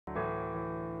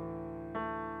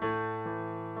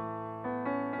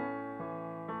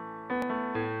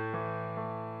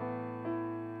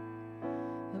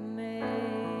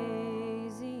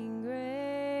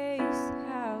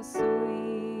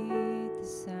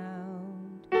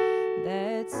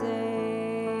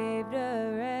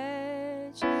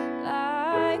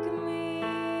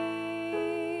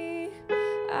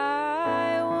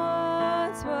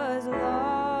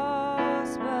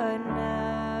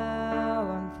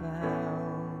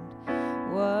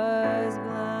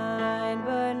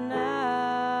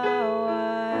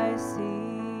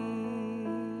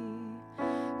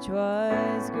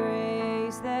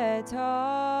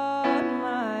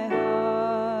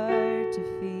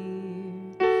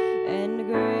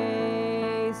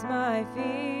my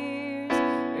fears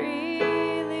relieved.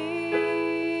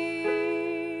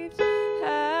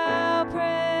 How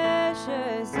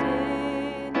precious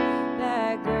did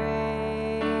that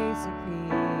grace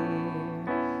appear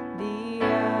the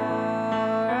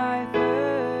hour I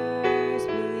first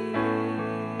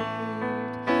believed.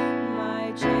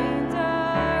 My chains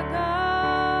are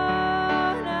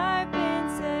gone, I've been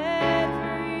set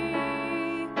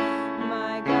free.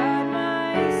 My God,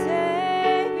 my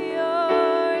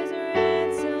Savior is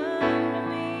ransomed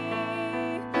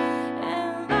me.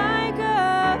 And like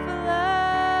a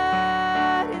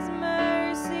flood, His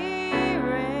mercy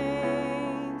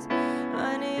reigns.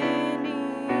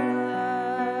 Unending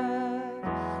love,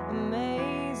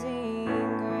 amazing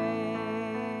grace.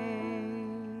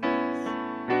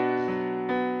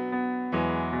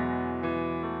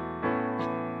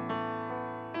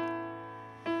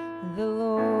 The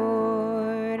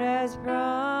Lord has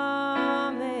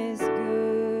promised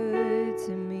good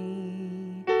to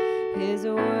me. His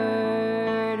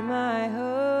word my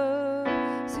hope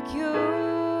secures.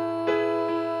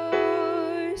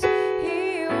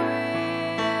 He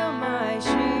will my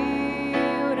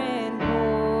shield and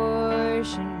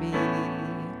portion be,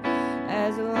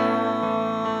 as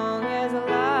long as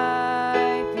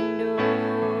life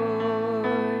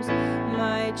endures.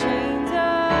 My chains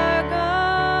are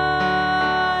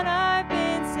gone, I've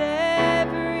been set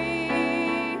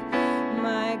free.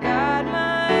 My God,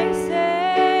 my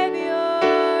Savior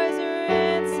is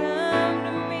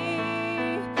ransomed me.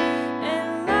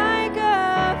 And like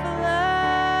a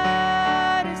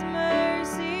flood, His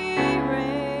mercy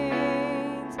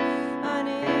reigns.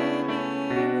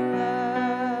 Unending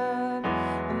love,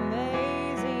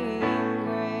 amazing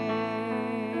grace.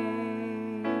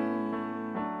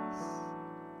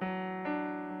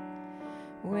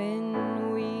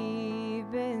 When we've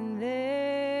been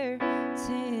there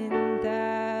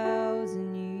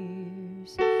 10,000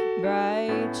 years,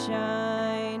 bright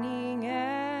shining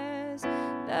as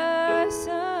the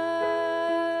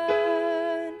sun,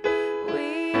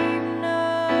 we've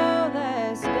no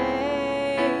less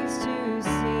days to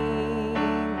sing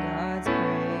God's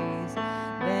praise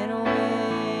than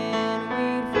when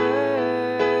we'd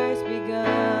first begun.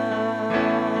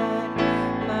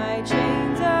 My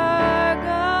chains are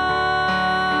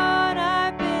gone,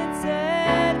 I've been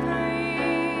set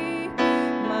free.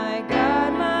 My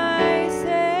God, my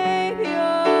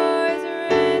Savior is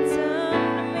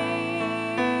ransomed me.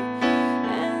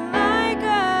 And like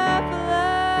a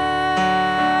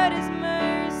flood, His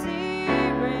mercy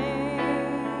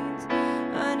reigns.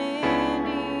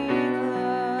 Unending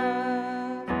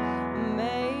love,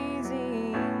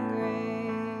 amazing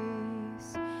grace.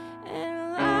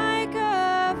 And like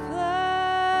a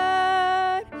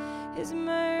flood, His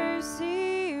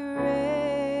mercy reigns.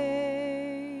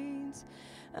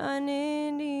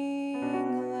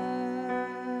 Unending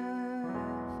love,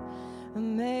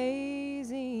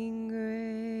 amazing grace.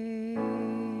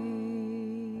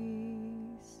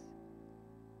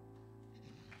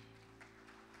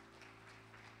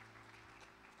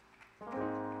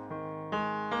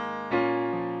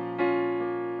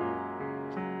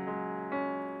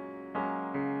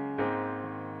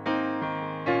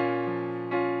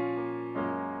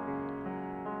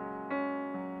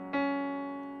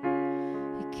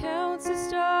 He counts the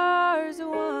stars,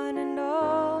 one and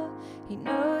all. He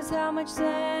knows how much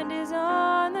sand is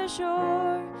on the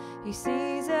shore. He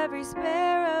sees every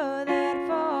sparrow that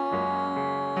falls.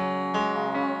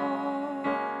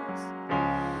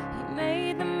 He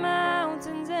made the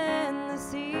mountains and the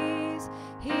seas.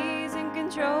 He's in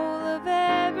control of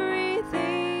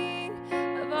everything,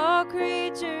 of all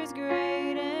creatures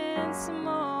great and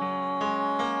small.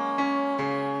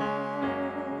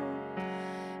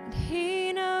 And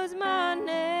He knows my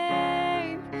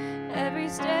name, every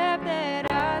step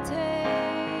that I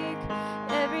take,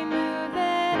 every move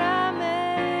that I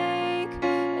make,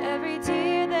 every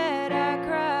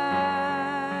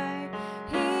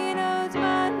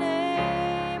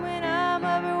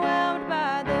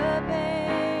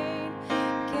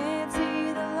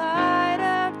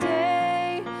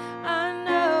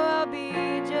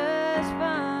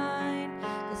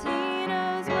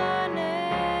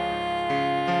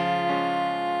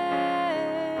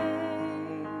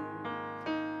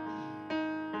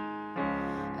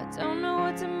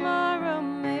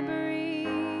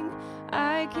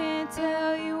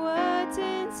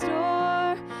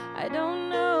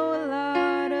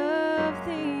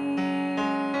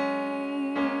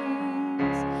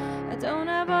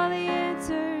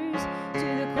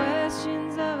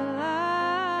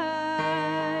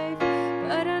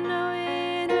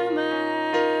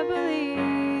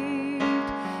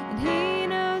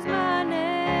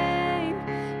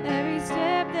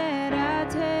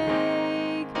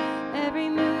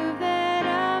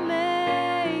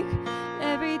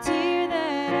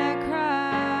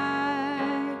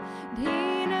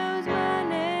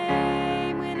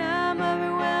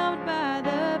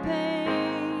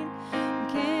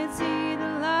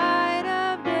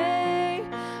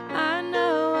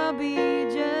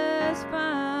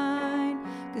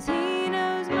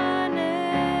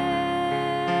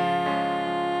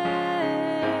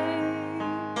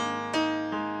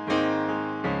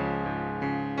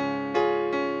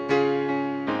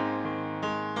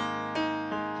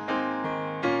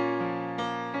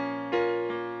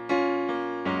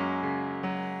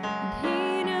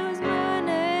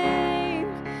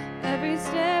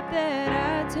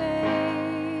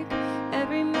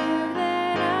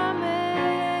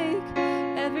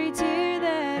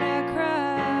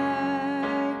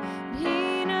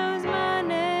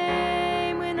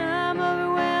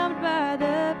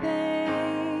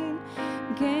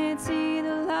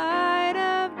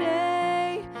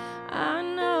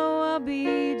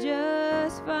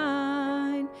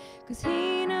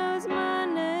knows my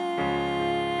name.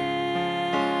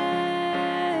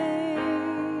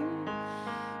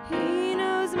 He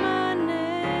knows my name.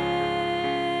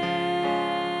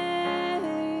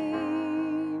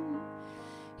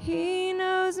 He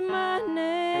knows my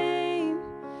name.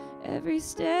 Every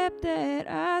step that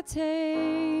I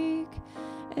take,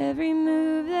 every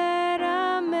move that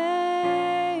I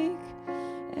make,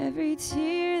 every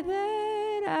tear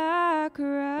that I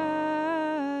cry.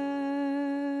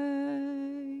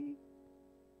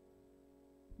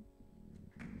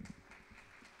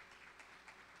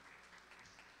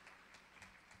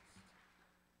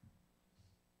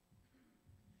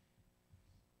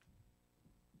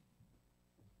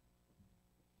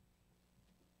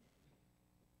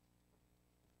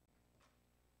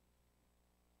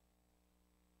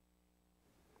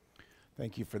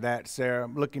 Thank you for that, Sarah.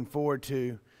 I'm looking forward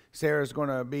to Sarah's going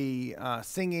to be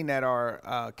singing at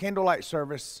our candlelight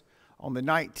service on the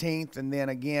 19th, and then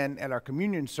again at our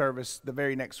communion service the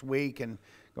very next week, and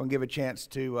going to give a chance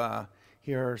to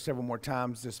hear her several more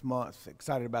times this month.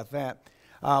 Excited about that.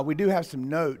 We do have some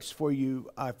notes for you.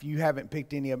 If you haven't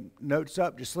picked any notes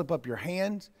up, just slip up your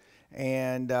hands,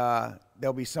 and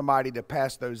there'll be somebody to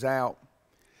pass those out.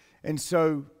 And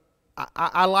so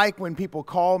I like when people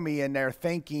call me and they're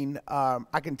thinking,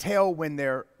 I can tell when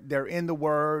they're in the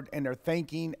Word and they're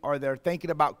thinking, or they're thinking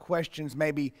about questions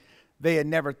maybe they had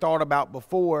never thought about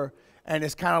before. And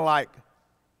it's kind of like,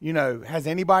 you know, has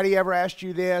anybody ever asked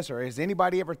you this, or has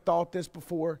anybody ever thought this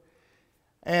before?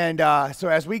 And so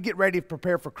as we get ready to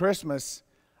prepare for Christmas,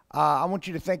 I want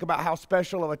you to think about how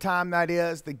special of a time that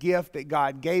is, the gift that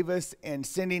God gave us in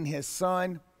sending His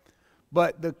Son.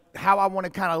 But how I want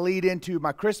to kind of lead into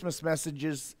my Christmas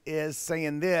messages is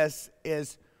saying this,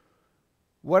 is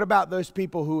what about those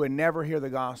people who would never hear the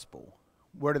gospel?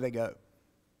 Where do they go?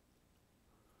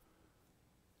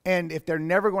 And if they're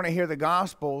never going to hear the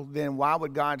gospel, then why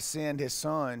would God send His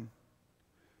Son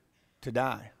to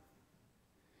die?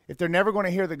 If they're never going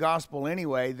to hear the gospel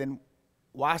anyway, then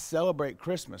why celebrate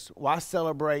Christmas? Why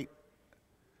celebrate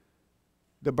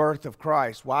the birth of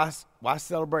Christ? Why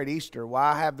celebrate Easter?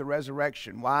 Why have the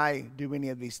resurrection? Why do any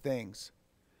of these things?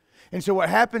 And so what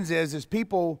happens is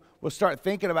people will start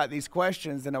thinking about these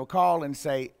questions, and they'll call and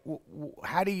say,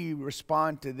 how do you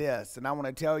respond to this? And I want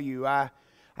to tell you, I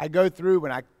go through,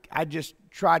 and I just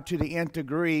try to the nth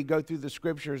degree, go through the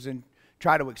scriptures and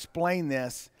try to explain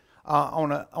this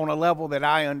on a level that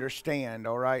I understand,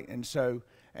 all right? And so,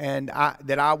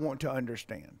 that I want to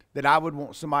understand, that I would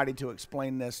want somebody to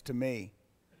explain this to me.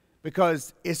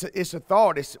 Because it's a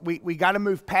thought. We got to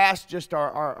move past just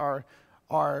our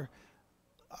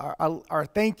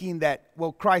thinking that,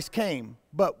 well, Christ came.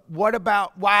 But what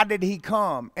about, why did He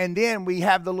come? And then we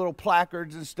have the little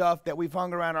placards and stuff that we've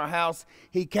hung around our house.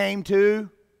 He came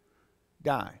to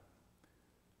die.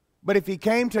 But if He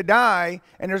came to die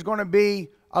and there's going to be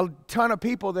a ton of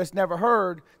people that's never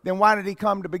heard, then why did He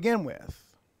come to begin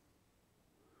with?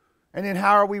 And then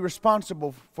how are we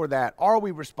responsible for that? Are we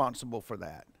responsible for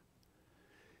that?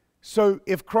 So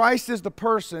if Christ is the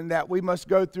person that we must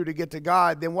go through to get to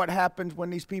God, then what happens when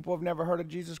these people have never heard of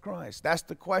Jesus Christ? That's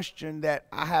the question that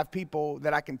I have people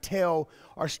that I can tell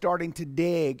are starting to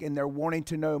dig, and they're wanting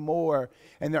to know more,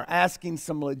 and they're asking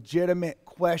some legitimate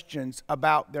questions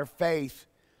about their faith,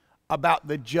 about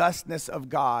the justness of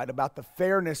God, about the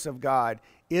fairness of God.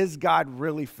 Is God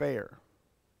really fair?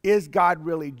 Is God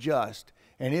really just?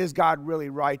 And is God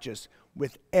really righteous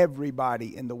with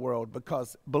everybody in the world?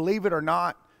 Because believe it or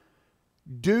not,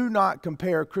 do not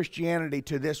compare Christianity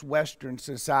to this Western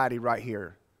society right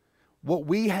here. What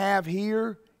we have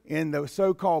here in the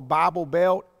so-called Bible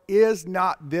Belt is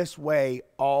not this way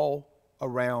all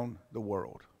around the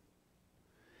world.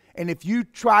 And if you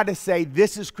try to say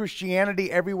this is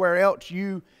Christianity everywhere else,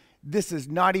 this is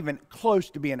not even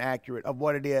close to being accurate of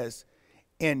what it is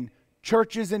in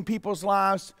churches in people's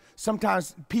lives.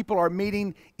 Sometimes people are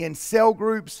meeting in cell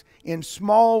groups in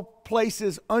small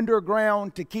places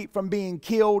underground to keep from being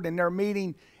killed, and they're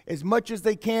meeting as much as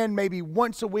they can, maybe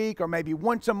once a week or maybe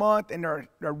once a month, and they're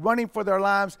running for their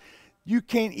lives. You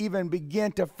can't even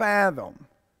begin to fathom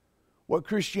what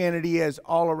Christianity is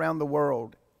all around the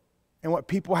world and what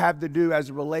people have to do as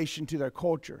a relation to their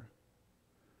culture.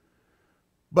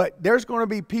 But there's going to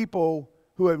be people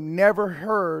who have never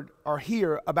heard or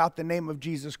hear about the name of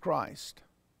Jesus Christ.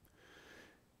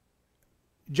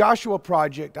 Joshua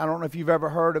Project, I don't know if you've ever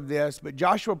heard of this, but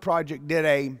Joshua Project did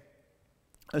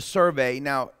a survey.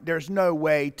 Now, there's no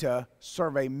way to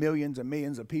survey millions and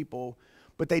millions of people,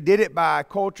 but they did it by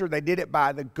culture, they did it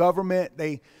by the government,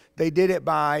 they did it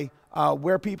by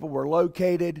where people were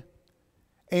located.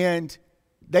 And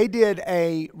they did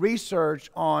a research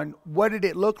on what did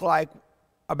it look like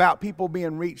about people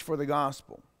being reached for the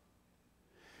gospel.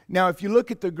 Now, if you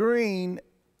look at the green,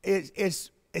 it's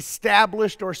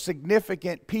established or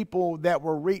significant people that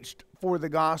were reached for the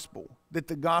gospel, that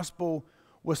the gospel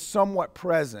was somewhat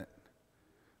present.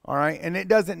 All right, and it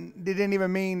didn't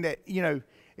even mean that,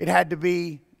 it had to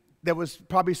be, there was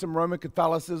probably some Roman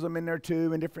Catholicism in there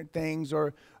too and different things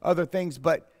or other things,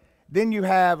 but then you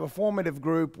have a formative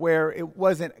group where it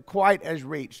wasn't quite as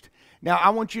reached. Now, I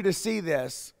want you to see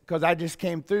this because I just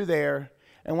came through there,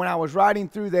 and when I was riding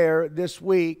through there this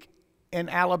week in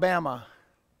Alabama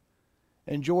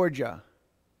and Georgia,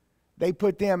 they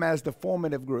put them as the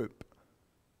formative group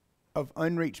of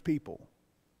unreached people.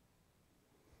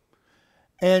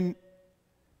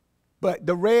 But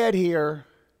the red here,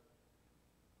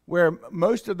 where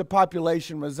most of the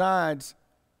population resides,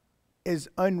 is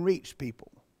unreached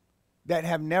people that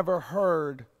have never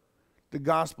heard the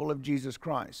gospel of Jesus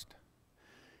Christ.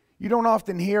 You don't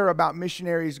often hear about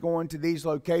missionaries going to these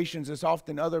locations. It's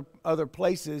often other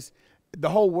places. The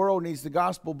whole world needs the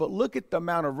gospel, but look at the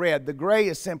amount of red. The gray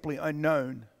is simply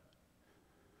unknown.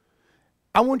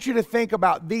 I want you to think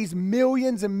about these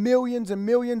millions and millions and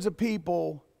millions of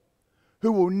people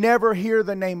who will never hear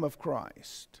the name of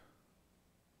Christ.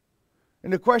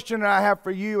 And the question that I have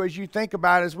for you as you think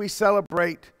about it, as we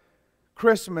celebrate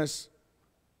Christmas,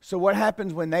 so what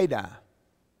happens when they die?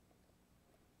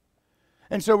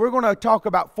 And so we're going to talk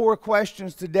about 4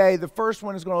 questions today. The first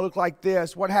one is going to look like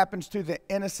this. What happens to the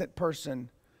innocent person?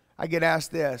 I get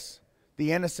asked this.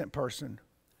 The innocent person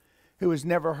who has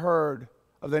never heard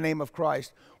of the name of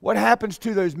Christ. What happens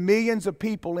to those millions of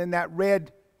people in that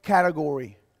red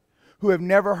category who have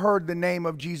never heard the name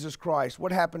of Jesus Christ?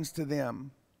 What happens to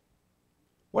them?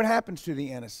 What happens to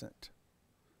the innocent?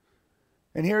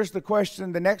 And here's the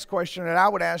question, the next question that I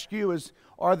would ask you is,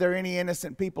 are there any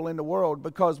innocent people in the world?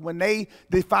 Because when they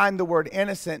define the word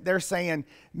innocent, they're saying,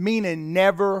 meaning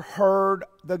never heard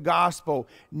the gospel,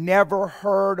 never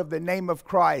heard of the name of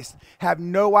Christ, have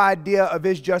no idea of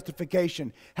his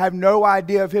justification, have no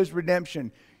idea of his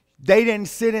redemption. They didn't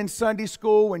sit in Sunday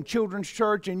school and children's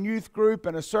church and youth group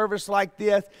and a service like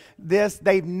this.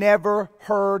 They've never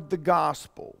heard the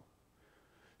gospel.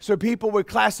 So people would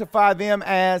classify them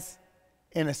as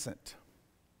innocent.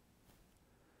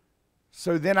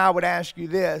 So then I would ask you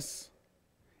this.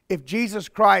 If Jesus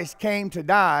Christ came to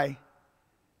die,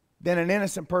 then an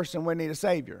innocent person would need a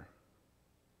Savior.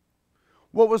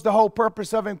 What was the whole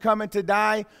purpose of him coming to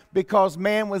die? Because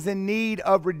man was in need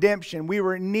of redemption. We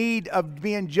were in need of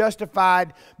being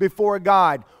justified before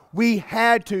God. We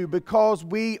had to, because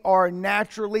we are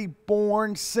naturally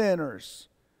born sinners.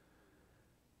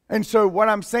 And so what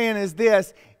I'm saying is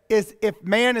this, is if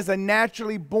man is a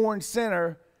naturally born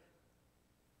sinner,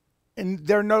 and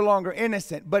they're no longer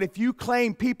innocent. But if you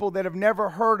claim people that have never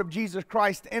heard of Jesus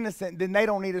Christ innocent, then they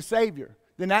don't need a Savior.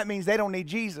 Then that means they don't need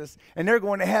Jesus, and they're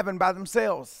going to heaven by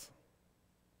themselves.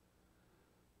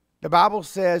 The Bible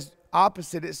says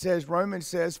opposite. It says, Romans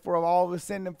says, for all have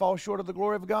sinned and fall short of the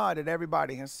glory of God, and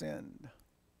everybody has sinned.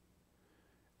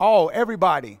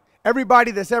 Everybody. Everybody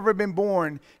that's ever been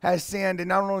born has sinned. And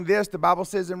not only this, the Bible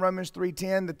says in Romans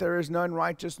 3:10 that there is none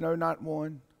righteous, no, not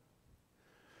one.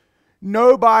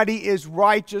 Nobody is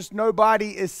righteous.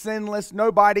 Nobody is sinless.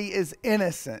 Nobody is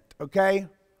innocent, okay?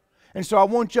 And so I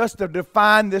want us to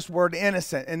define this word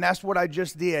innocent, and that's what I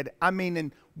just did. I mean,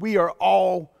 and we are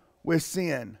all with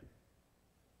sin.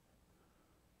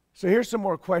 So here's some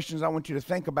more questions I want you to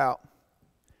think about.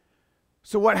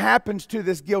 So what happens to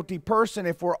this guilty person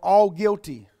if we're all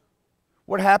guilty?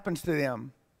 What happens to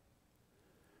them?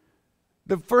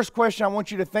 The first question I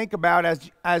want you to think about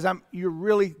as you're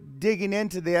really digging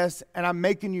into this, and I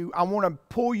want to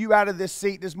pull you out of this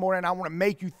seat this morning. I want to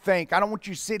make you think. I don't want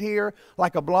you to sit here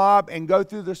like a blob and go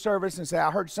through the service and say,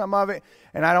 I heard some of it,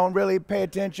 and I don't really pay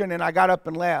attention, and I got up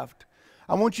and left.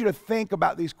 I want you to think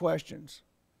about these questions.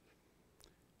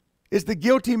 Is the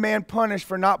guilty man punished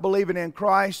for not believing in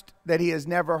Christ that he has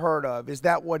never heard of? Is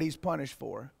that what he's punished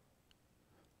for?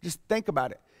 Just think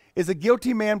about it. Is a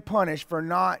guilty man punished for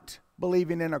not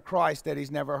believing in a Christ that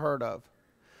he's never heard of?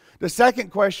 The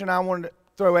second question I want to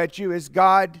throw at you is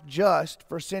God just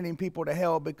for sending people to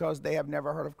hell because they have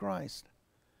never heard of Christ?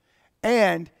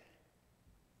 And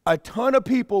a ton of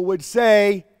people would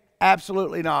say,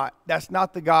 absolutely not. That's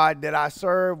not the God that I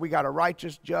serve. We got a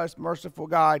righteous, just, merciful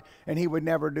God, and he would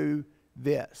never do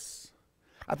this.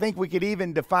 I think we could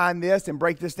even define this and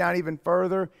break this down even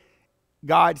further.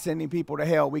 God sending people to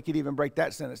hell, we could even break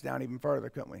that sentence down even further,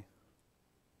 couldn't we?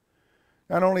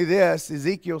 Not only this,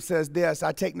 Ezekiel says this,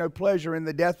 I take no pleasure in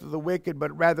the death of the wicked,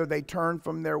 but rather they turn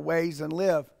from their ways and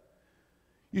live.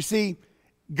 You see,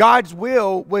 God's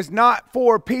will was not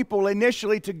for people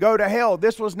initially to go to hell.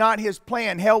 This was not his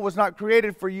plan. Hell was not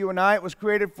created for you and I. It was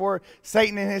created for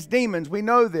Satan and his demons. We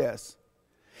know this.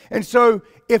 And so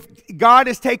if God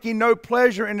is taking no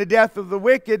pleasure in the death of the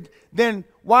wicked, then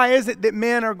why is it that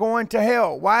men are going to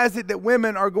hell? Why is it that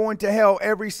women are going to hell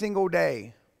every single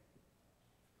day?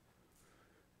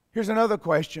 Here's another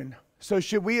question. So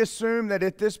should we assume that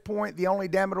at this point the only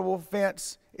damnable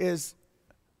offense is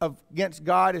against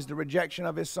God is the rejection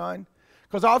of his son?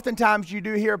 Because oftentimes you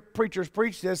do hear preachers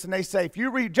preach this and they say, if you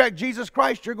reject Jesus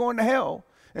Christ, you're going to hell.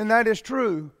 And that is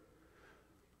true.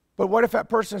 But what if that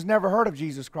person has never heard of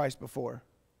Jesus Christ before?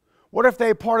 What if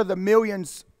they're part of the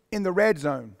millions in the red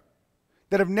zone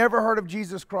that have never heard of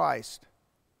Jesus Christ?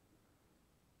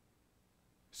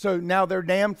 So now they're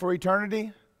damned for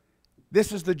eternity?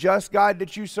 This is the just God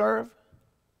that you serve?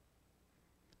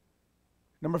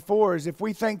 Number 4 is if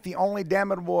we think the only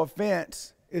damnable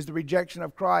offense is the rejection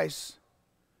of Christ,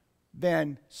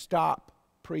 then stop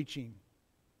preaching.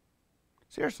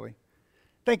 Seriously,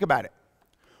 think about it.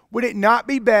 Would it not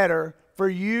be better for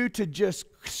you to just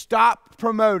stop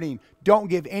promoting? Don't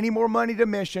give any more money to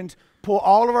missions. Pull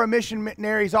all of our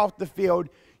missionaries off the field.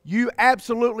 You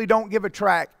absolutely don't give a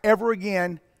tract ever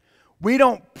again. We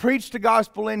don't preach the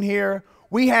gospel in here.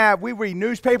 We read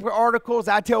newspaper articles.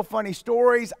 I tell funny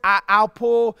stories. I'll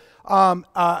pull an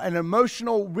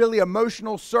really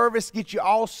emotional service, get you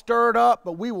all stirred up,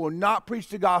 but we will not preach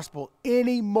the gospel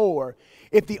anymore.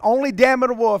 If the only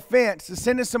damnable offense is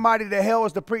sending somebody to hell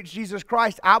is to preach Jesus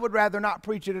Christ, I would rather not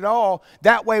preach it at all.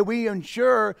 That way we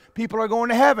ensure people are going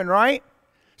to heaven, right?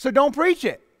 So don't preach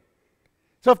it.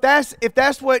 So if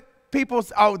that's what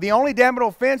the only damnable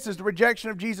offense is the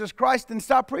rejection of Jesus Christ, then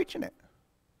stop preaching it.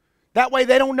 That way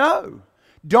they don't know.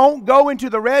 Don't go into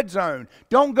the red zone.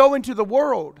 Don't go into the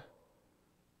world.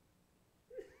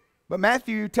 But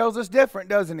Matthew tells us different,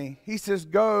 doesn't he? He says,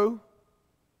 go.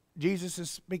 Jesus is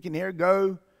speaking here.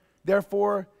 Go,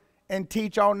 therefore, and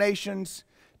teach all nations,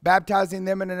 baptizing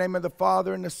them in the name of the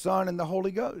Father and the Son and the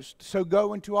Holy Ghost. So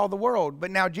go into all the world.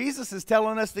 But now Jesus is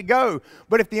telling us to go.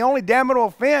 But if the only damnable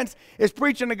offense is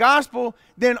preaching the gospel,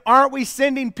 then aren't we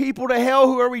sending people to hell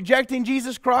who are rejecting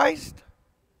Jesus Christ?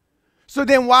 So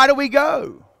then why do we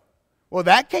go? Well,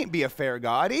 that can't be a fair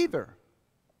God either.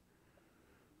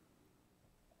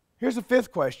 Here's a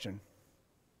 5th question.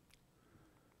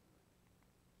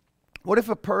 What if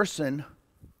a person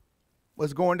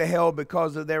was going to hell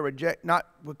because of their not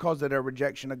because of their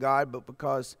rejection of God, but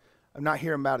because of not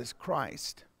hearing about his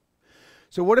Christ?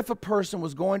 So what if a person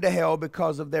was going to hell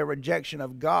because of their rejection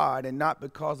of God and not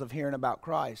because of hearing about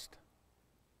Christ?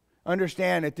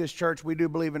 Understand at this church we do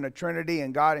believe in the Trinity,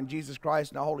 and God and Jesus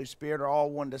Christ and the Holy Spirit are all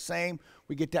one the same.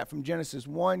 We get that from Genesis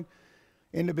 1.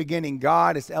 In the beginning,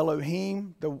 God is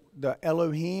Elohim. The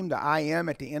Elohim, the I am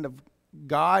at the end of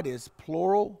God is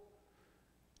plural.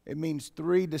 It means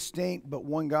 3 distinct but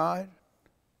one God.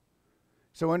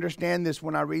 So understand this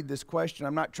when I read this question.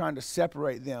 I'm not trying to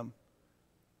separate them.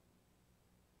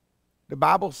 The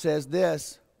Bible says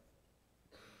this,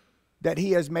 that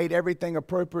he has made everything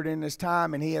appropriate in his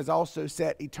time, and he has also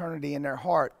set eternity in their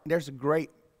heart. There's great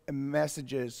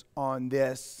messages on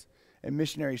this, and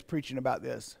missionaries preaching about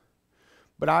this.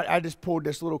 But I just pulled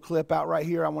this little clip out right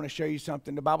here. I want to show you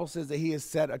something. The Bible says that he has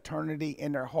set eternity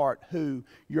in their heart. Who?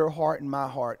 Your heart and my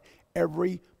heart.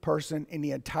 Every person in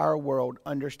the entire world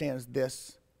understands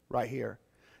this right here.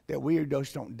 That we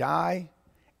just don't die,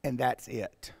 and that's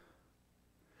it.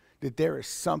 That there is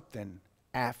something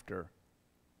after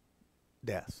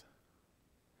death.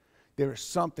 There is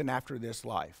something after this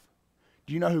life.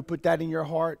 Do you know who put that in your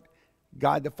heart?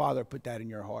 God the Father put that in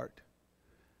your heart.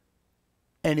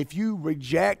 And if you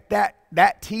reject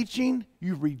that teaching,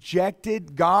 you've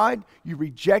rejected God, you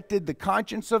rejected the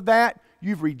conscience of that,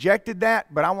 you've rejected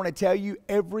that. But I want to tell you,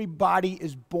 everybody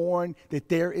is born that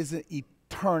there is an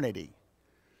eternity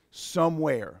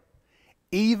somewhere.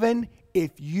 Even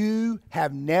if you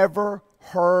have never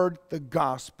heard the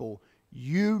gospel,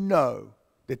 you know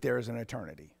that there is an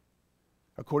eternity,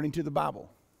 according to the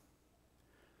Bible.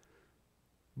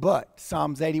 But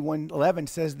Psalms 81:11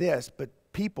 says this, but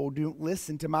people don't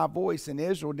listen to my voice, and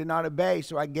Israel did not obey,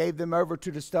 so I gave them over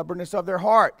to the stubbornness of their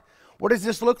heart. What does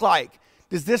this look like?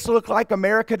 Does this look like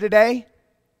America today?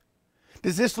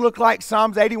 Does this look like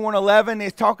Psalms 81:11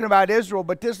 is talking about Israel,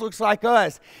 but this looks like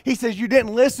us? He says, you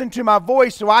didn't listen to my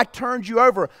voice, so I turned you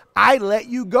over. I let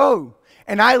you go,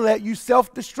 and I let you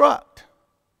self-destruct.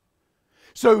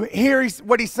 So here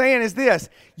what he's saying is this.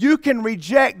 You can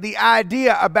reject the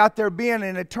idea about there being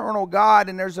an eternal God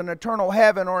and there's an eternal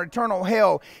heaven or eternal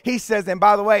hell. He says, and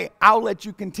by the way, I'll let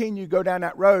you continue to go down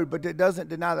that road, but it doesn't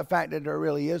deny the fact that there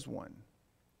really is one.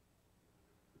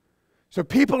 So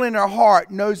people in their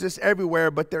heart knows this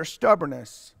everywhere, but their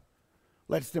stubbornness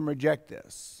lets them reject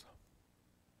this.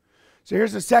 So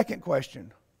here's the second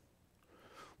question.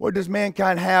 What does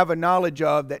mankind have a knowledge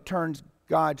of that turns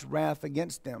God's wrath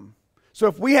against them? So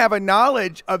if we have a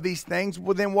knowledge of these things,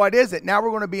 well, then what is it? Now we're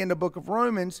going to be in the book of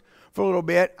Romans for a little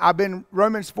bit.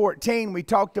 Romans 14, we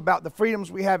talked about the freedoms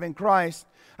we have in Christ.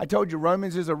 I told you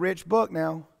Romans is a rich book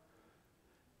now.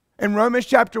 In Romans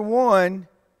chapter 1,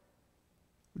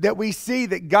 that we see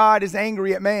that God is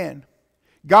angry at man.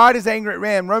 God is angry at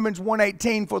man. Romans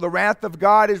 1:18, for the wrath of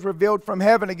God is revealed from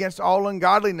heaven against all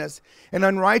ungodliness and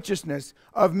unrighteousness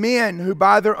of men who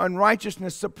by their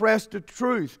unrighteousness suppress the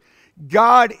truth.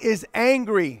 God is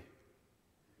angry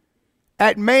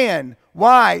at man.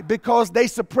 Why? Because they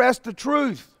suppress the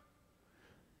truth.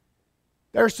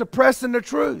 They're suppressing the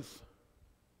truth.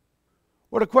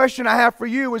 Well, the question I have for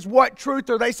you is, what truth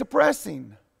are they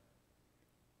suppressing?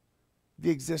 The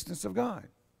existence of God.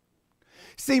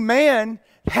 See, man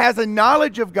has a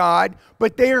knowledge of God,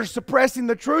 but they are suppressing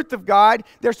the truth of God.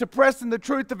 They're suppressing the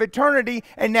truth of eternity,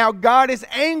 and now God is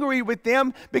angry with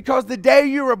them because the day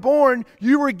you were born,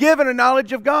 you were given a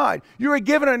knowledge of God. You were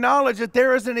given a knowledge that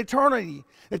there is an eternity,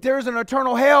 that there is an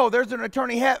eternal hell, there's an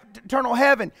eternal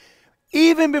heaven,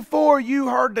 even before you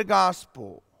heard the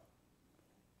gospel.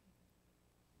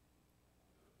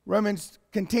 Romans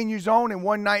continues on in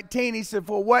 1:19. He said,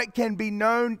 for what can be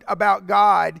known about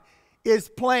God is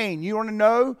plain. You want to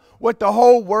know what the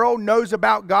whole world knows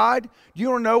about God? Do you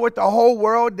want to know what the whole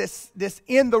world that's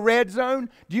in the red zone?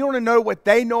 Do you want to know what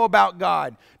they know about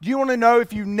God? Do you want to know,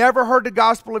 if you've never heard the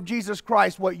gospel of Jesus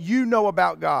Christ, what you know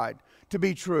about God to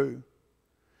be true?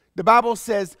 The Bible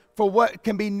says, for what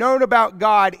can be known about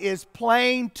God is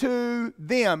plain to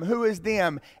them. Who is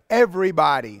them?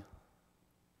 Everybody.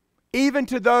 Even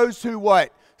to those who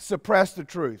what? Suppress the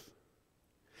truth.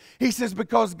 He says,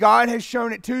 because God has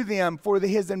shown it to them, for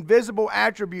his invisible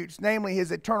attributes, namely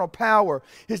his eternal power,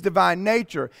 his divine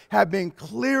nature, have been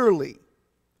clearly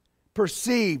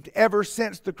perceived ever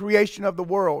since the creation of the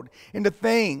world in the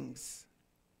things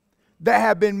that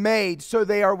have been made, so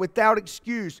they are without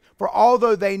excuse. For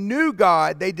although they knew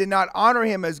God, they did not honor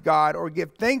him as God or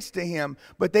give thanks to him,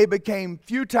 but they became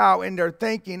futile in their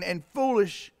thinking, and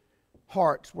foolish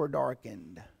hearts were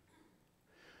darkened.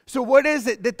 So what is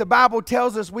it that the Bible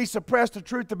tells us we suppress the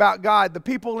truth about God? The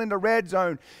people in the red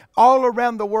zone all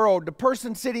around the world, the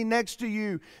person sitting next to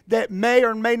you that may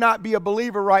or may not be a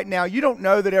believer right now. You don't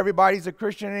know that everybody's a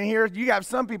Christian in here. You have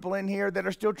some people in here that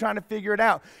are still trying to figure it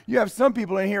out. You have some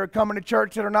people in here coming to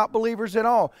church that are not believers at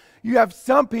all. You have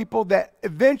some people that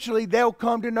eventually they'll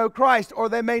come to know Christ, or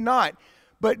they may not.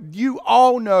 But you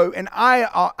all know, and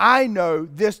I know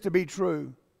this to be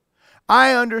true.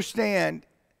 I understand,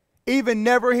 even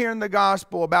never hearing the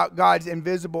gospel about God's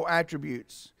invisible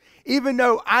attributes. Even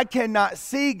though I cannot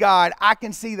see God, I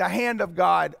can see the hand of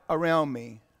God around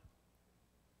me.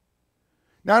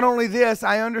 Not only this,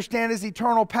 I understand his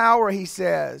eternal power, he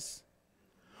says.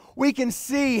 We can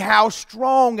see how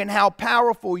strong and how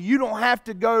powerful. You don't have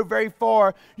to go very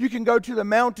far. You can go to the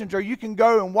mountains, or you can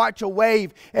go and watch a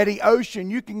wave at the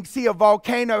ocean. You can see a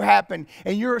volcano happen,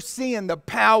 and you're seeing the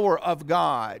power of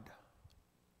God.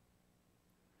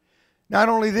 Not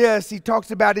only this, he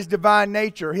talks about his divine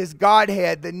nature, his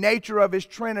Godhead, the nature of his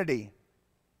Trinity.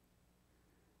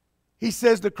 He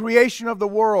says the creation of the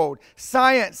world.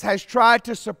 Science has tried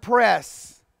to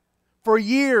suppress for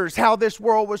years how this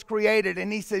world was created.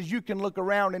 And he says you can look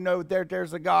around and know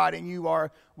there's a God, and you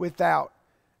are without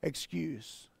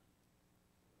excuse.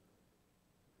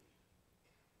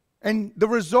 And the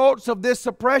results of this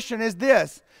suppression is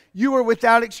this. You are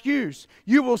without excuse.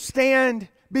 You will stand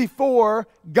before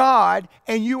God,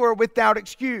 and you are without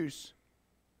excuse.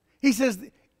 He says,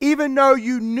 even though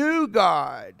you knew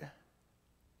God,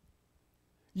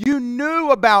 you knew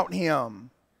about him.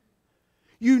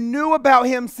 You knew about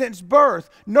him since birth.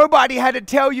 Nobody had to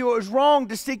tell you it was wrong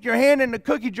to stick your hand in the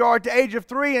cookie jar at the age of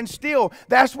 3 and steal.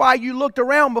 That's why you looked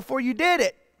around before you did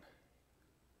it.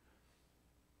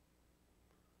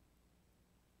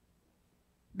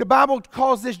 The Bible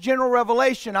calls this general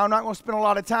revelation. I'm not going to spend a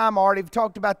lot of time. I already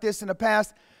talked about this in the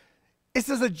past. This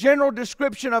is a general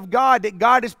description of God that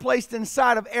God has placed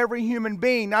inside of every human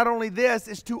being. Not only this,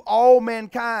 it's to all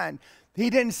mankind.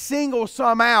 He didn't single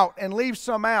some out and leave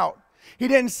some out. He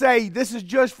didn't say, this is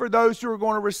just for those who are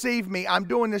going to receive me. I'm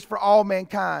doing this for all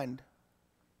mankind.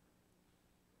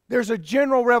 There's a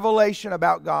general revelation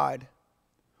about God.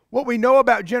 What we know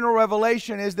about general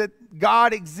revelation is that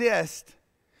God exists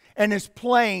and is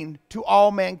plain to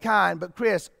all mankind. But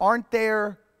Chris, aren't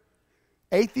there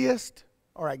atheists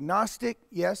or agnostic?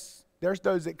 Yes, there's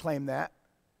those that claim that,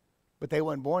 but they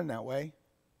weren't born that way.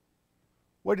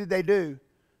 What did they do?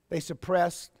 They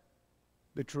suppressed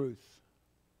the truth.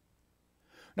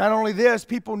 Not only this,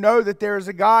 people know that there is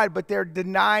a God, but they're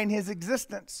denying His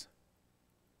existence.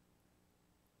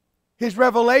 His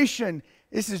revelation,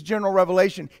 this is general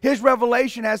revelation. His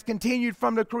revelation has continued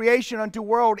from the creation unto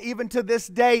world, even to this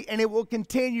day, and it will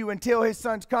continue until His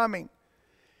Son's coming.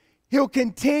 He'll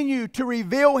continue to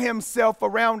reveal Himself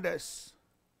around us.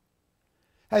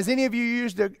 Has any of you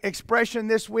used the expression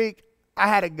this week, I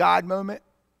had a God moment?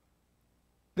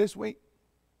 This week?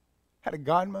 Had a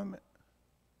God moment?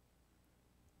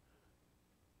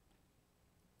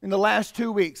 In the last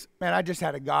 2 weeks, man, I just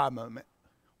had a God moment.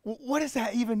 What does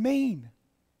that even mean?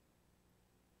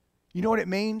 You know what it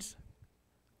means?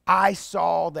 I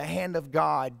saw the hand of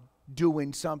God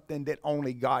doing something that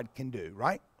only God can do,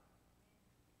 right?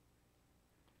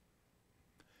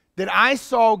 That I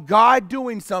saw God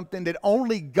doing something that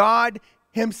only God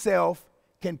Himself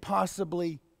can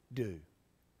possibly do.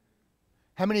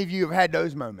 How many of you have had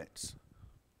those moments?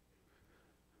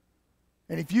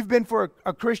 And if you've been for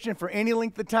a Christian for any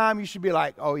length of time, you should be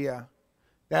like, oh yeah,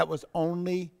 that was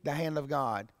only the hand of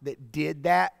God that did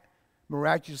that,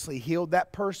 miraculously healed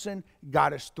that person,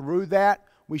 got us through that.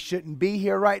 We shouldn't be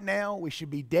here right now. We should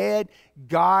be dead.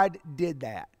 God did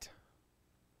that.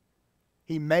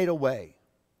 He made a way.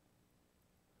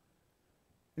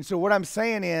 And so what I'm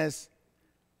saying is,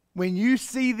 when you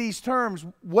see these terms,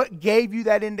 what gave you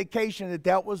that indication that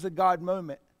that was a God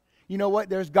moment? You know what?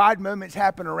 There's God moments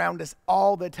happen around us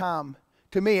all the time.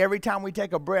 To me, every time we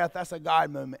take a breath, that's a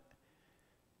God moment.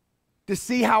 To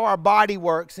see how our body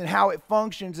works and how it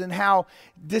functions and how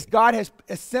this God has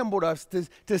assembled us,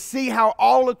 to see how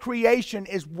all of creation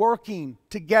is working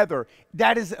together.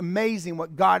 That is amazing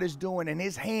what God is doing, and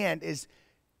His hand is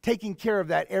taking care of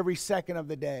that every second of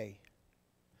the day.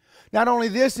 Not only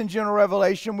this, in general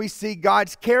revelation, we see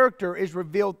God's character is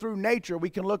revealed through nature. We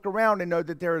can look around and know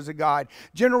that there is a God.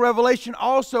 General revelation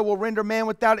also will render man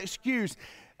without excuse,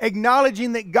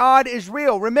 acknowledging that God is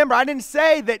real. Remember, I didn't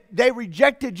say that they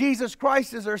rejected Jesus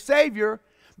Christ as their Savior,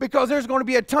 because there's going to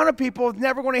be a ton of people that's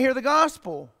never going to hear the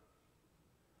gospel.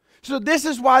 So this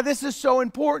is why this is so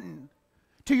important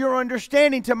to your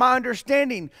understanding, to my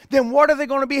understanding. Then what are they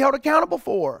going to be held accountable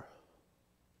for?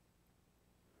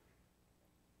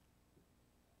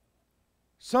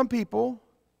 Some people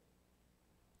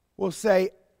will say,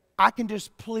 I can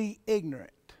just plead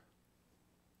ignorant.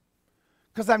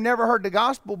 Because I've never heard the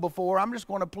gospel before, I'm just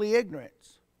going to plead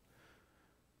ignorance.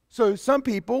 So some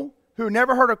people who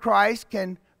never heard of Christ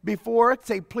can, before,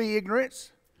 say plead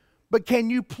ignorance. But can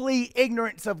you plead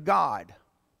ignorance of God?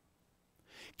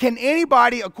 Can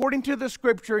anybody, according to the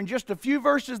Scripture, in just a few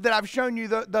verses that I've shown you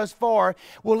thus far,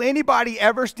 will anybody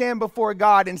ever stand before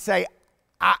God and say,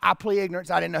 I plead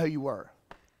ignorance, I didn't know who you were?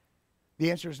 The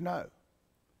answer is no.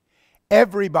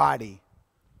 Everybody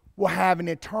will have an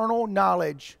internal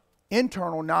knowledge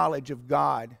of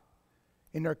God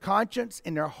in their conscience,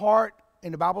 in their heart,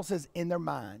 and the Bible says in their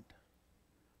mind,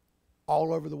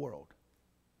 all over the world.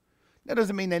 That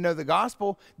doesn't mean they know the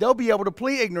gospel. They'll be able to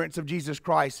plead ignorance of Jesus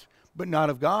Christ, but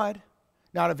not of God,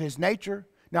 not of His nature,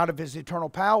 not of His eternal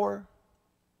power.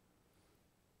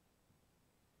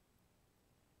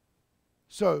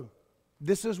 So,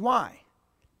 this is why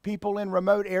people in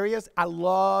remote areas, I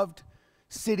loved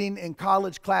sitting in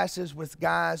college classes with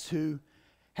guys who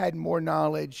had more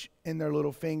knowledge in their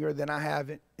little finger than I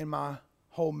have in my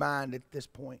whole mind at this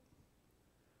point.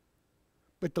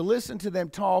 But to listen to them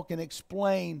talk and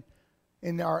explain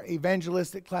in our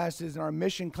evangelistic classes and our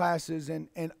mission classes and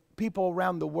people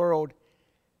around the world.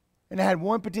 And I had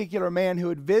one particular man who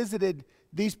had visited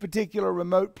these particular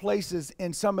remote places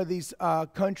in some of these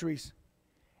countries.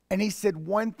 And he said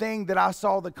one thing that I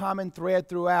saw the common thread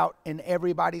throughout in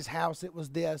everybody's house, it was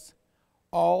this: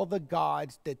 all the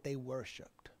gods that they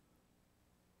worshiped.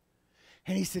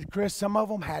 And he said, Chris, some of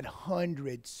them had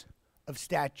hundreds of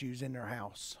statues in their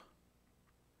house.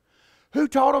 Who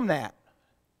taught them that?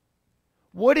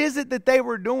 What is it that they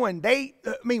were doing?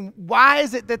 Why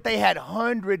is it that they had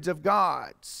hundreds of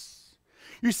gods?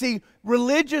 You see,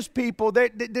 religious people, they're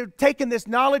taking this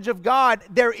knowledge of God.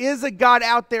 There is a God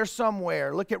out there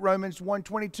somewhere. Look at Romans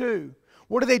 1:22.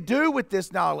 What do they do with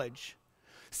this knowledge?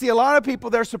 See, a lot of people,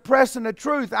 they're suppressing the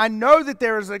truth. I know that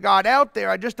there is a God out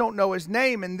there. I just don't know His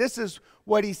name. And this is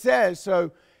what he says.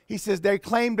 So he says they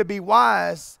claim to be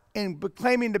wise. And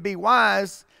claiming to be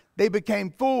wise, They became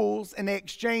fools, and they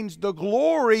exchanged the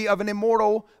glory of an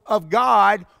immortal of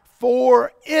God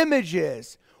for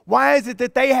images. Why is it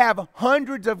that they have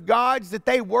hundreds of gods that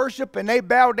they worship and they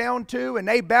bow down to and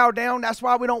they bow down? That's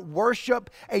why we don't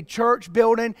worship a church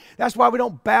building. That's why we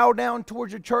don't bow down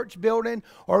towards a church building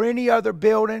or any other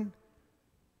building.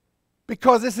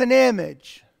 Because it's an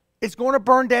image. It's going to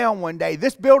burn down one day.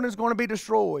 This building is going to be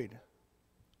destroyed.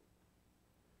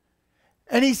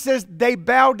 And he says they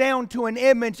bow down to an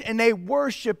image and they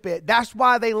worship it. That's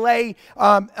why they lay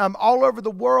all over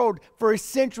the world for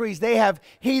centuries. They have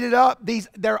heated up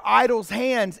their idols'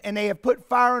 hands, and they have put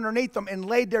fire underneath them and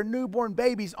laid their newborn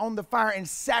babies on the fire and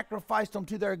sacrificed them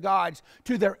to their gods,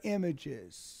 to their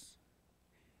images.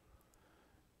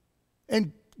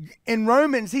 And in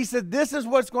Romans, he said this is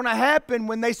what's going to happen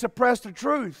when they suppress the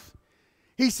truth.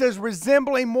 He says,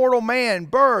 resembling mortal man,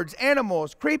 birds,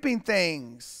 animals, creeping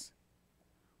things.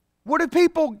 What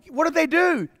do they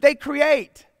do? They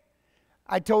create.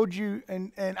 I told you,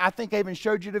 and I think I even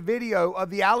showed you the video of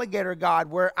the alligator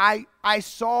god where I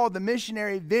saw the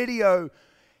missionary video,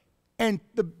 and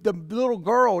the little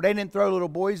girl, they didn't throw little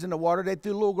boys in the water. They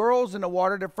threw little girls in the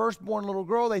water. Their firstborn little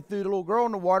girl, they threw the little girl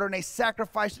in the water, and they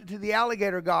sacrificed it to the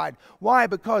alligator god. Why?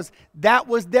 Because that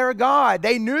was their god.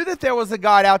 They knew that there was a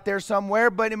god out there somewhere,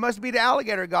 but it must be the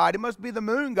alligator god. It must be the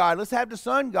moon god. Let's have the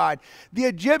sun god. The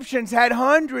Egyptians had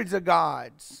hundreds of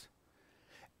gods.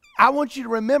 I want you to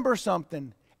remember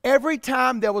something. Every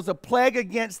time there was a plague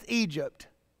against Egypt,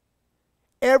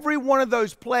 every one of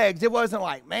those plagues, it wasn't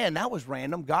like, man, that was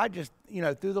random. God just,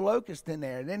 threw the locust in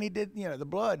there. And then he did, the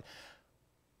blood.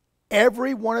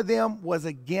 Every one of them was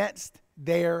against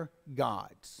their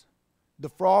gods. The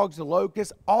frogs, the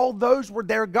locusts, all those were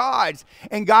their gods.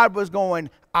 And God was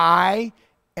going, I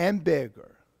am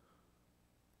bigger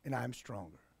and I'm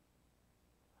stronger.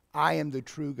 I am the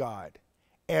true God.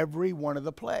 Every one of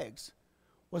the plagues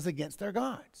was against their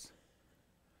gods.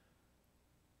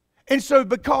 And so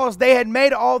because they had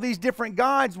made all these different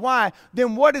gods, why?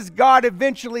 Then what does God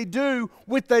eventually do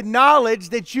with the knowledge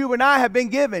that you and I have been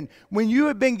given? When you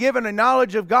have been given a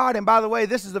knowledge of God, and by the way,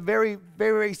 this is a very,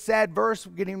 very sad verse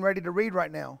we're getting ready to read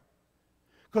right now.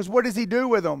 Because what does he do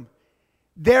with them?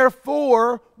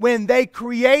 Therefore, when they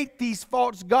create these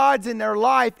false gods in their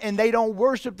life and they don't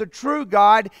worship the true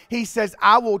God, he says,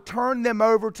 I will turn them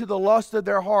over to the lust of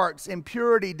their hearts,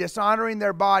 impurity, dishonoring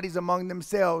their bodies among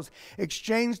themselves,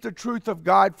 exchange the truth of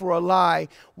God for a lie,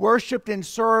 worshiped and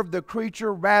served the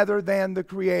creature rather than the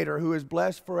Creator, who is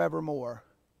blessed forevermore.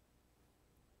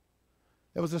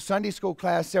 There was a Sunday school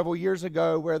class several years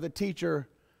ago where the teacher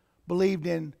believed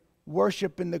in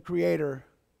worshiping the Creator.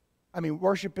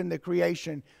 Worshiping the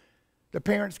creation. The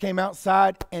parents came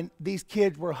outside and these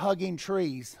kids were hugging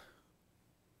trees.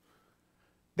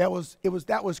 That was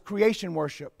creation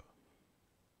worship.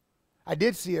 I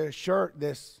did see a shirt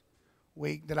this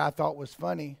week that I thought was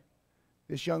funny.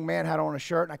 This young man had on a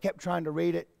shirt, and I kept trying to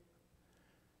read it.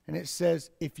 And it says,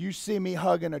 if you see me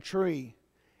hugging a tree,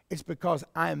 it's because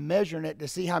I am measuring it to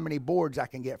see how many boards I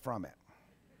can get from it.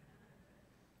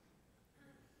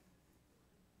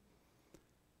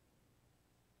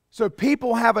 So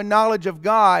people have a knowledge of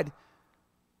God,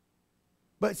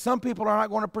 but some people are not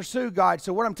going to pursue God.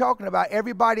 So what I'm talking about,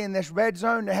 everybody in this red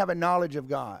zone, they have a knowledge of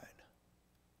God.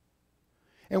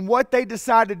 And what they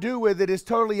decide to do with it is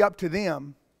totally up to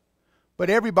them. But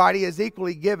everybody is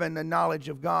equally given the knowledge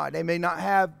of God. They may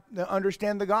not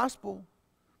understand the gospel,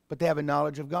 but they have a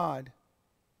knowledge of God.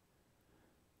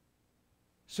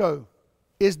 So,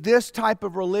 is this type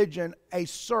of religion a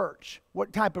search?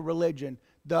 What type of religion?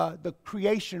 The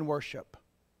creation worship.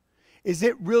 Is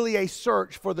it really a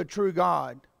search for the true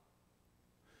God?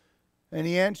 And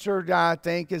the answer, I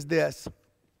think, is this.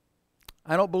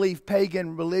 I don't believe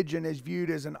pagan religion is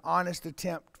viewed as an honest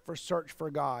attempt for search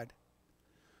for God,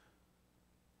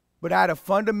 but at a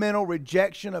fundamental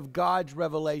rejection of God's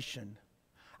revelation.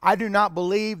 I do not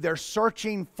believe they're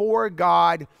searching for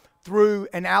God through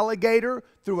an alligator,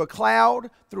 through a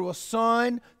cloud, through a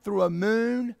sun, through a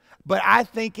moon. But I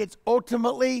think it's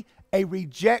ultimately a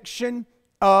rejection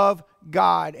of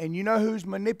God. And you know who's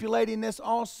manipulating this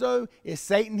also? Is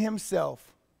Satan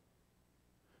himself.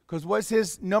 Because what's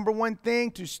his number one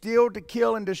thing? To steal, to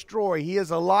kill, and destroy. He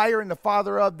is a liar and the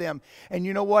father of them. And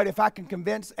you know what? If I can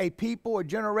convince a people, a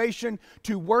generation,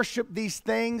 to worship these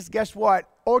things, guess what?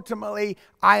 Ultimately,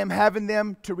 I am having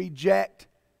them to reject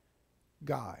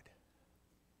God.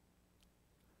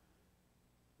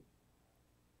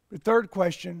 The third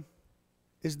question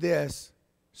is this.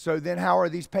 So then how are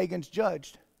these pagans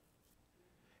judged?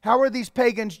 How are these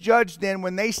pagans judged then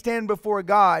when they stand before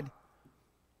God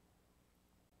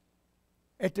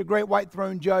at the great white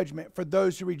throne judgment for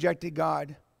those who rejected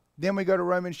God. Then we go to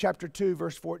Romans chapter 2,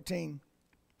 verse 14.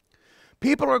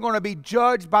 People are going to be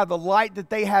judged by the light that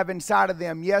they have inside of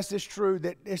them. Yes, it's true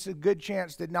that it's a good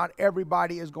chance that not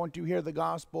everybody is going to hear the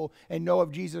gospel and know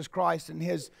of Jesus Christ and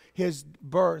his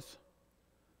birth.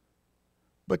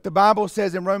 But the Bible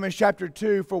says in Romans chapter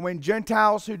 2, for when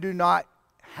Gentiles who do not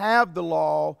have the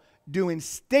law do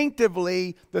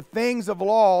instinctively the things of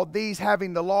law, these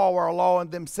having the law are a law in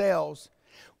themselves.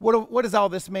 What does all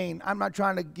this mean? I'm not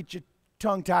trying to get you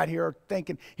tongue-tied here or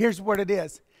thinking. Here's what it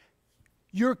is.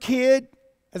 Your kid,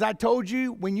 as I told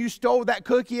you, when you stole that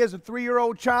cookie as a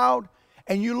 3-year-old child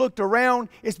and you looked around,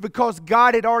 it's because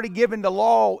God had already given the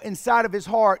law inside of his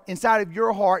heart, inside of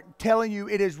your heart, telling you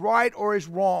it is right or is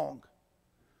wrong.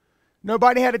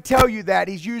 Nobody had to tell you that.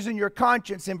 He's using your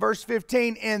conscience. In verse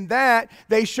 15, in that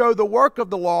they show the work of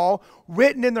the law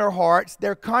written in their hearts,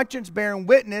 their conscience bearing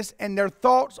witness, and their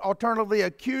thoughts alternately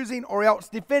accusing or else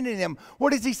defending them.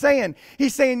 What is he saying?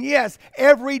 He's saying, yes,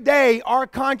 every day our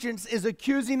conscience is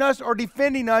accusing us or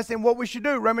defending us in what we should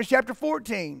do. Romans chapter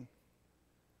 14.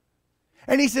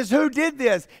 And he says, who did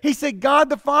this? He said, God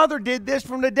the Father did this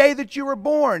from the day that you were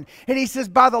born. And he says,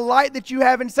 by the light that you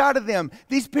have inside of them.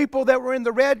 These people that were in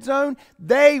the red zone,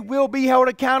 they will be held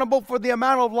accountable for the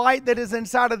amount of light that is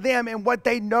inside of them and what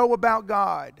they know about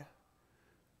God.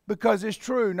 Because it's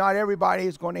true, not everybody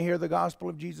is going to hear the gospel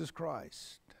of Jesus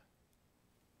Christ.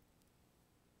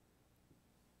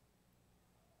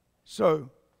 So,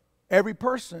 every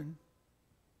person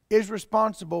is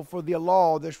responsible for the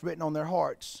law that's written on their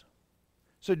hearts.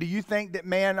 So do you think that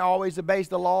man always obeys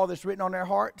the law that's written on their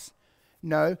hearts?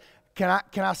 No. Can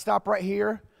I stop right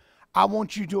here? I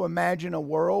want you to imagine a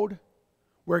world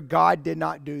where God did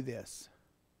not do this.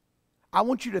 I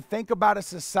want you to think about a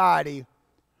society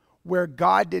where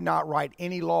God did not write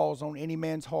any laws on any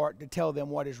man's heart to tell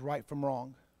them what is right from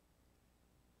wrong.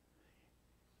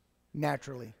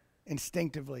 Naturally,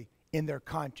 instinctively, in their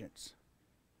conscience.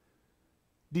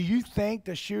 Do you think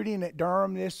the shooting at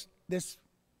Durham this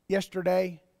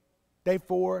yesterday, day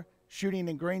 4, shooting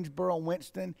in Greensboro and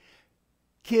Winston,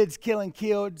 kids killing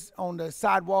kids on the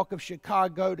sidewalk of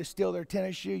Chicago to steal their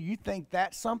tennis shoe, you think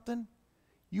that's something?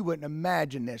 You wouldn't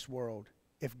imagine this world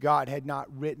if God had not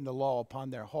written the law upon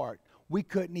their heart. We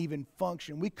couldn't even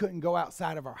function. We couldn't go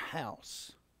outside of our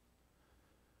house.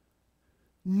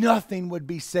 Nothing would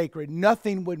be sacred.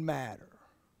 Nothing would matter.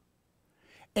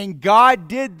 And God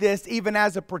did this even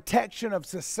as a protection of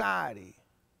society.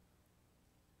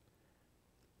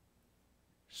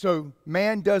 So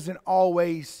man doesn't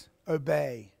always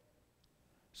obey.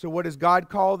 So what does God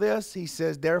call this? He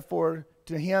says, therefore,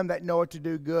 to him that knoweth to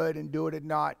do good and doeth it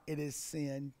not, it is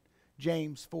sin.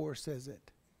 James 4 says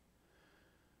it.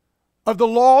 Of the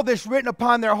law that's written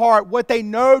upon their heart, what they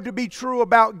know to be true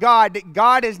about God, that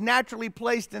God has naturally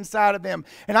placed inside of them.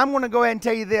 And I'm going to go ahead and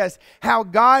tell you this, how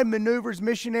God maneuvers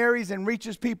missionaries and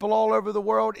reaches people all over the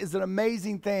world is an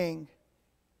amazing thing.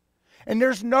 And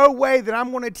there's no way that I'm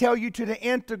going to tell you to the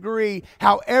nth degree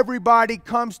how everybody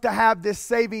comes to have this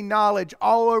saving knowledge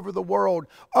all over the world,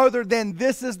 other than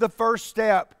this is the first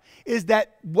step, is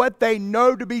that what they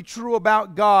know to be true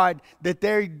about God, that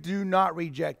they do not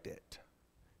reject it.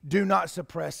 Do not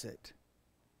suppress it.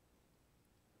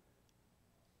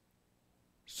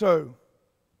 So,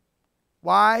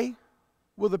 why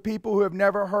will the people who have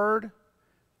never heard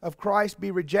of Christ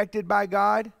be rejected by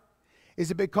God? Is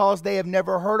it because they have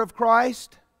never heard of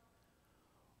Christ?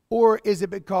 Or is it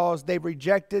because they've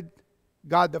rejected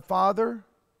God the Father,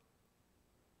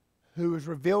 who has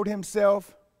revealed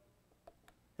himself,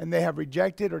 and they have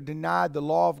rejected or denied the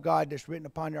law of God that's written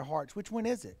upon their hearts? Which one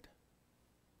is it?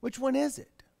 Which one is it?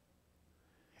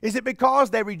 Is it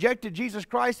because they rejected Jesus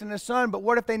Christ and His Son, but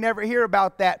what if they never hear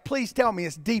about that? Please tell me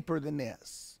it's deeper than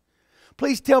this.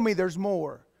 Please tell me there's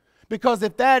more. Because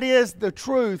if that is the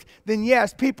truth, then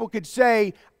yes, people could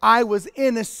say, I was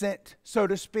innocent, so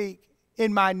to speak,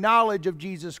 in my knowledge of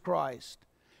Jesus Christ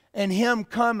and Him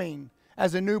coming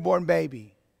as a newborn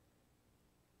baby.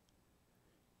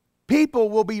 People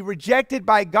will be rejected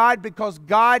by God because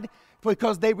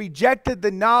they rejected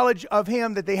the knowledge of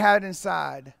Him that they had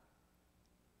inside.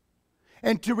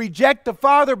 And to reject the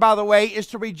Father, by the way, is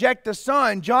to reject the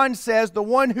Son. John says, the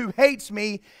one who hates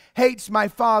me hates my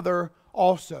Father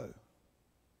also.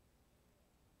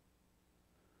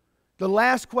 The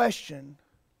last question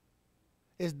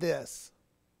is this.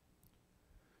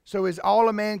 So is all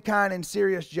of mankind in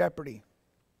serious jeopardy?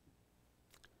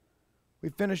 We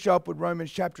finish up with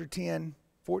Romans chapter 10,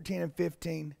 14 and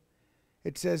 15.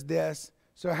 It says this.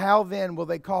 So how then will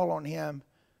they call on Him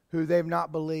who they've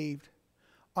not believed?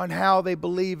 On how they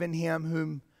believe in Him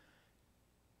whom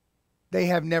they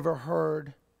have never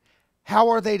heard? How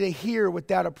are they to hear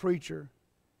without a preacher?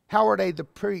 How are they to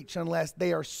preach unless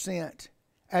they are sent?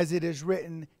 As it is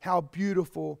written, how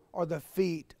beautiful are the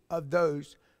feet of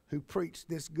those who preach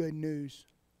this good news.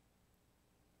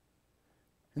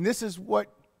 And this is what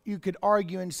you could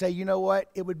argue and say, you know what?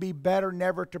 It would be better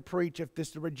never to preach if this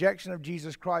is the rejection of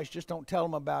Jesus Christ. Just don't tell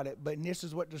them about it. But this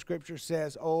is what the Scripture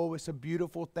says. Oh, it's a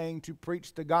beautiful thing to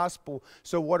preach the gospel.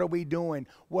 So what are we doing?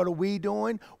 What are we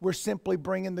doing? We're simply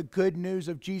bringing the good news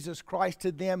of Jesus Christ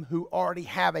to them who already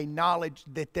have a knowledge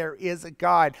that there is a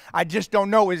God. I just don't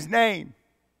know His name.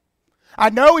 I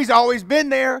know He's always been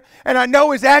there, and I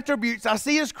know His attributes. I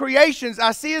see His creations.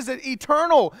 I see His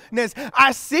eternalness.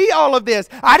 I see all of this.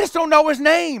 I just don't know His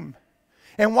name.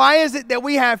 And why is it that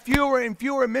we have fewer and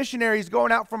fewer missionaries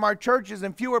going out from our churches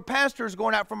and fewer pastors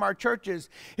going out from our churches?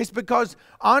 It's because,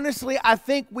 honestly, I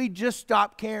think we just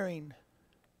stopped caring.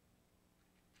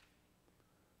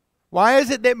 Why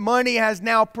is it that money has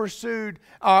now pursued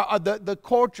the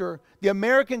culture, the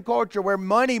American culture, where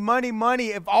money, money, money,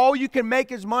 if all you can make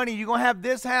is money, you're going to have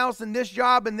this house and this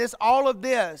job and this, all of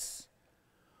this.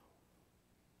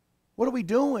 What are we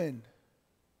doing?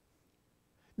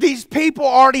 These people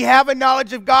already have a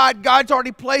knowledge of God. God's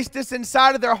already placed this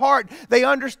inside of their heart. They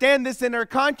understand this in their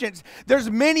conscience.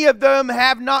 There's many of them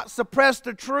have not suppressed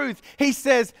the truth. He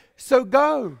says, so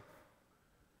go.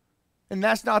 And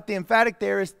that's not the emphatic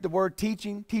there. It's the word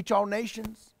teaching. Teach all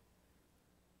nations.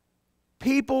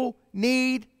 People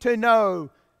need to know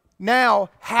now,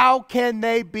 how can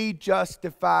they be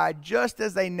justified just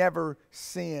as they never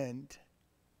sinned?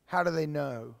 How do they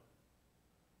know?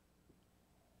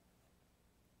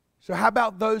 So how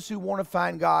about those who want to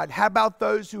find God? How about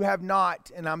those who have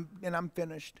not? And I'm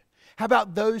finished. How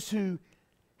about those who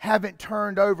haven't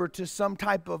turned over to some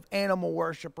type of animal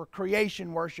worship or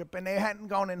creation worship, and they hadn't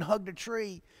gone and hugged a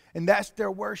tree, and that's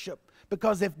their worship?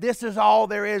 Because if this is all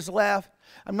there is left,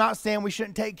 I'm not saying we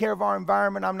shouldn't take care of our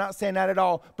environment. I'm not saying that at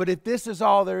all. But if this is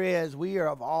all there is, we are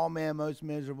of all men most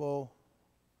miserable.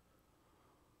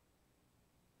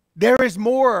 There is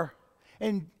more.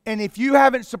 And if you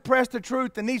haven't suppressed the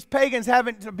truth, and these pagans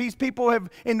haven't, these people have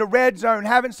in the red zone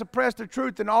haven't suppressed the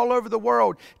truth, and all over the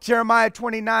world, Jeremiah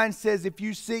 29 says, if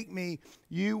you seek me,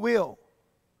 you will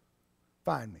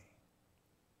find me.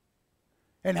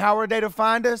 And how are they to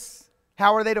find us?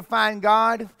 How are they to find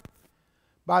God?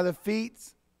 By the feet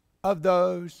of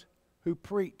those who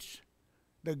preach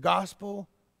the gospel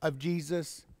of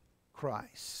Jesus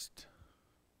Christ.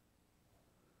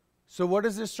 So what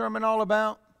is this sermon all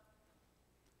about?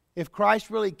 If Christ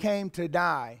really came to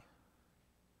die,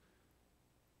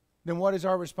 then what is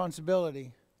our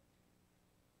responsibility?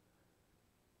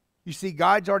 You see,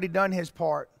 God's already done His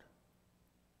part.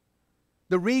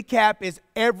 The recap is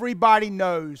everybody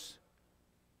knows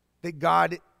that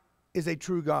God is a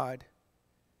true God.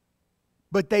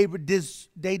 But they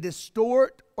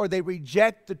distort or they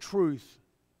reject the truth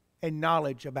and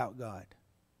knowledge about God.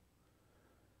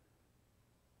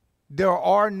 There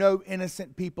are no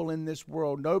innocent people in this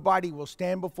world. Nobody will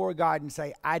stand before God and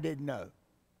say, I didn't know.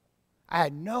 I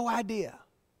had no idea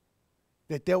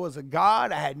that there was a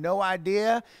God. I had no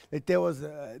idea that there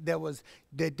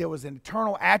was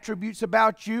eternal attributes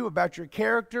about you, about your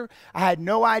character. I had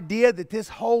no idea that this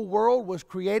whole world was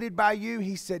created by you.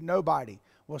 He said nobody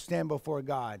will stand before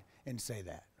God and say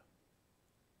that.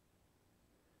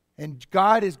 And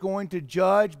God is going to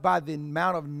judge by the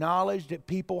amount of knowledge that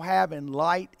people have and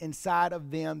light inside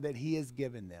of them that He has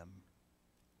given them.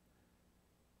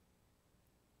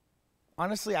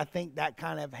 Honestly, I think that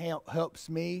kind of helps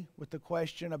me with the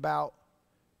question about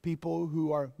people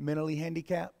who are mentally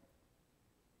handicapped.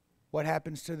 What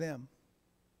happens to them?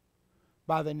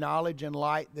 By the knowledge and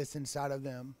light that's inside of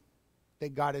them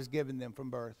that God has given them from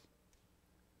birth.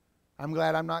 I'm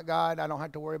glad I'm not God. I don't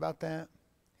have to worry about that.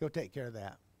 He'll take care of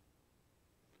that.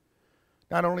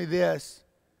 Not only this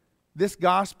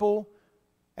gospel,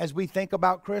 as we think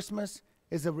about Christmas,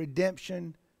 is a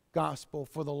redemption gospel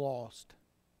for the lost.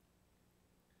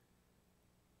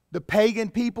 The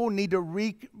pagan people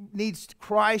needs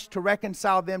Christ to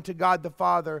reconcile them to God the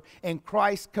Father, and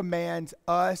Christ commands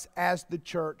us as the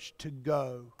church to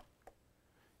go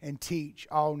and teach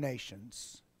all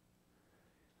nations.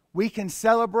 We can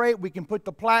celebrate, we can put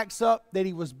the plaques up that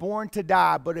He was born to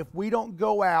die, but if we don't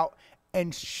go out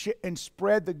and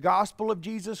spread the gospel of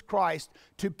Jesus Christ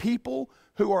to people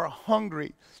who are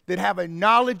hungry, that have a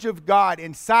knowledge of God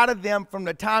inside of them from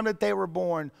the time that they were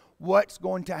born, what's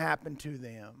going to happen to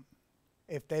them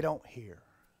if they don't hear?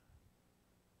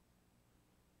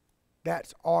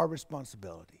 That's our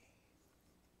responsibility.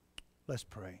 Let's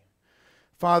pray.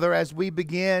 Father, as we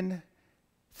begin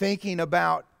thinking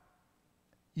about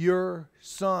your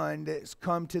Son that's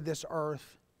come to this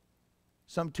earth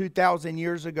some 2,000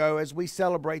 years ago. As we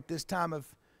celebrate this time of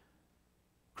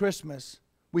Christmas,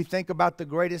 we think about the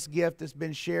greatest gift that's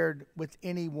been shared with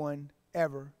anyone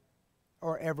ever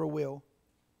or ever will.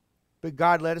 But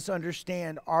God, let us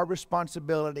understand our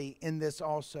responsibility in this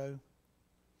also.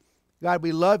 God,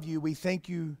 we love you. We thank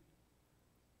you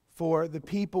for the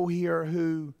people here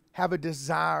who have a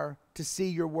desire to see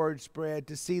your word spread,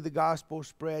 to see the gospel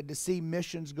spread, to see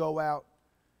missions go out.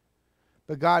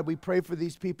 But God, we pray for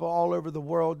these people all over the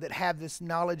world that have this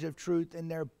knowledge of truth, and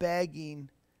they're begging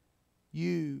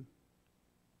you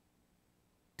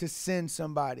to send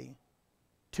somebody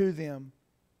to them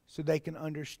so they can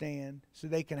understand, so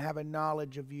they can have a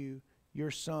knowledge of you,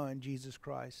 your Son, Jesus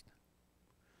Christ.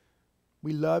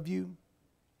 We love you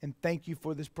and thank you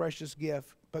for this precious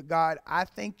gift. But God, I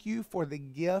thank you for the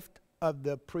gift of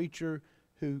the preacher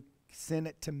who sent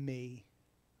it to me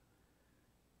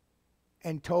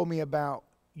and told me about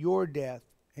your death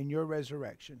and your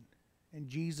resurrection. In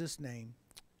Jesus' name,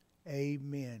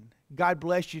 amen. God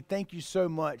bless you. Thank you so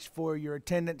much for your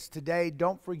attendance today.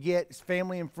 Don't forget, it's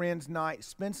Family and Friends Night.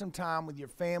 Spend some time with your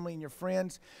family and your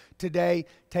friends today.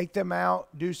 Take them out,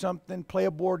 do something, play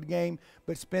a board game,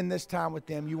 but spend this time with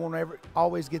them. You won't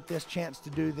always get this chance to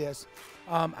do this.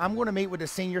 I'm going to meet with the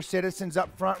senior citizens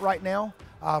up front right now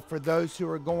for those who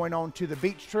are going on to the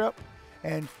beach trip.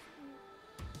 And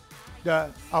so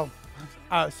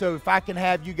if I can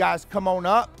have you guys come on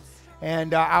up,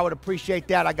 and I would appreciate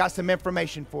that. I got some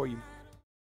information for you.